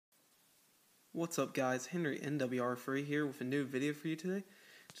What's up guys, Henry NWR3 here with a new video for you today.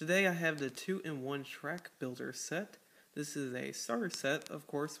 Today I have the 2-in-1 track builder set. This is a starter set, of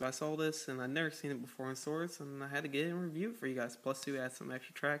course, but I saw this and I'd never seen it before in stores and I had to get it and review it for you guys, plus to add some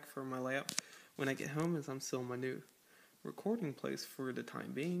extra track for my layout when I get home, as I'm still in my new recording place for the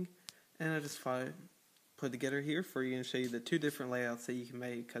time being. And I just thought I'd put together here for you and show you the two different layouts that you can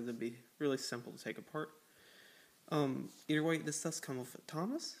make, because it'd be really simple to take apart. Either way, this does come with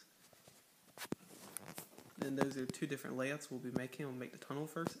Thomas. And those are two different layouts we'll be making. We'll make the tunnel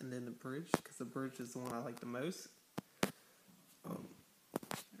first and then the bridge, because the bridge is the one I like the most. Alright.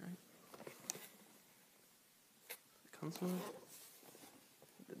 It comes with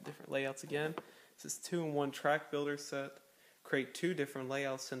the different layouts again. This is 2-in-1 track builder set. Create two different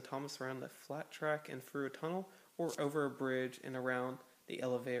layouts. Send Thomas around the flat track and through a tunnel, or over a bridge and around the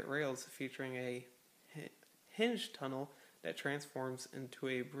elevated rails, featuring a hinged tunnel that transforms into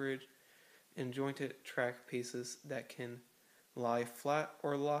a bridge and jointed track pieces that can lie flat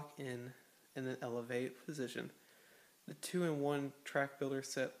or lock in an elevated position. The 2-in-1 track builder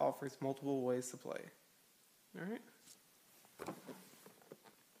set offers multiple ways to play. Alright.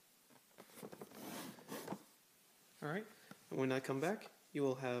 Alright, and when I come back, you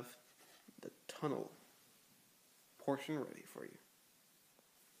will have the tunnel portion ready for you.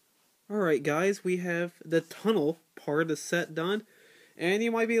 Alright guys, we have the tunnel part of the set done, and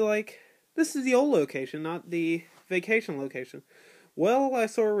you might be like, this is the old location, not the vacation location. Well, I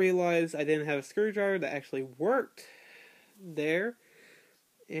sort of realized I didn't have a screwdriver that actually worked there.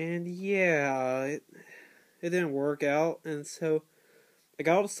 And yeah, it didn't work out. And so I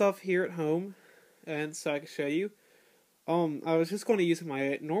got all the stuff here at home, and so I can show you. I was just going to use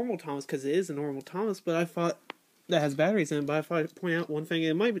my normal Thomas, because it is a normal Thomas, but I thought that has batteries in it. But I thought I'd point out one thing,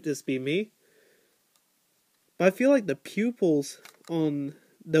 it might just be me, but I feel like the pupils on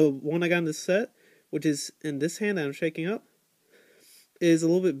the one I got in the set, which is in this hand that I'm shaking up, is a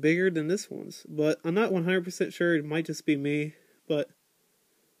little bit bigger than this one's. But I'm not 100% sure, it might just be me, but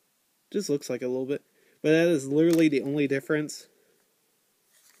just looks like a little bit. But that is literally the only difference.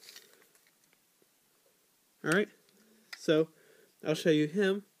 Alright, so I'll show you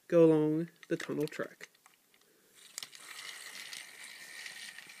him go along the tunnel track.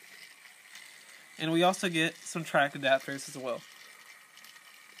 And we also get some track adapters as well.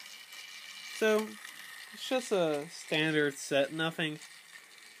 So, it's just a standard set, nothing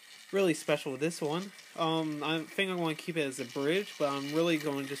really special with this one. I think I'm going to keep it as a bridge, but I'm really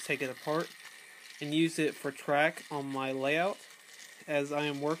going to just take it apart and use it for track on my layout. As I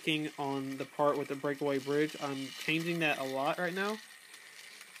am working on the part with the breakaway bridge, I'm changing that a lot right now.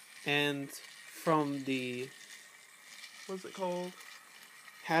 And from the, what's it called?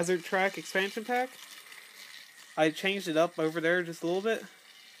 Hazard Track expansion pack, I changed it up over there just a little bit.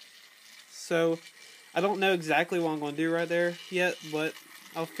 So, I don't know exactly what I'm going to do right there yet, but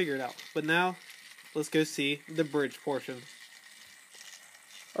I'll figure it out. But now, let's go see the bridge portion.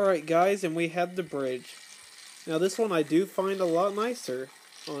 Alright guys, and we have the bridge. Now this one I do find a lot nicer,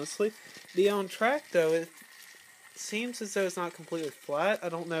 honestly. The track though, it seems as though it's not completely flat. I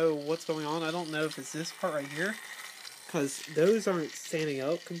don't know what's going on. I don't know if it's this part right here, because those aren't standing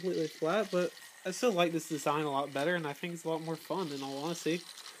up completely flat, but I still like this design a lot better, and I think it's a lot more fun in all honesty.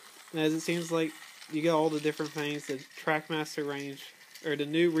 As it seems like you get all the different things the Trackmaster range, or the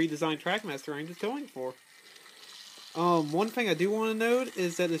new redesigned Trackmaster range is going for. One thing I do want to note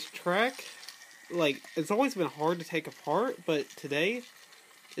is that this track, like, it's always been hard to take apart, but today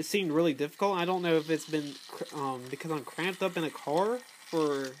it seemed really difficult. I don't know if it's been because I'm cramped up in a car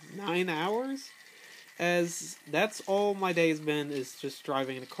for 9 hours, as that's all my day's been, is just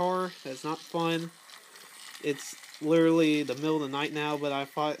driving in a car. That's not fun. It's literally the middle of the night now, but I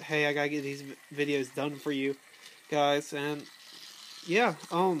thought, hey, I gotta get these videos done for you guys, and yeah,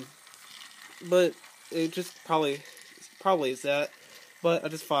 but it just probably is that, but I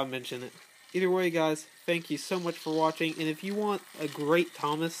just thought I'd mention it. Either way, guys, thank you so much for watching, and if you want a great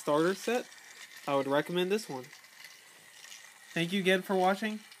Thomas starter set, I would recommend this one. Thank you again for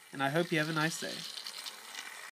watching, and I hope you have a nice day.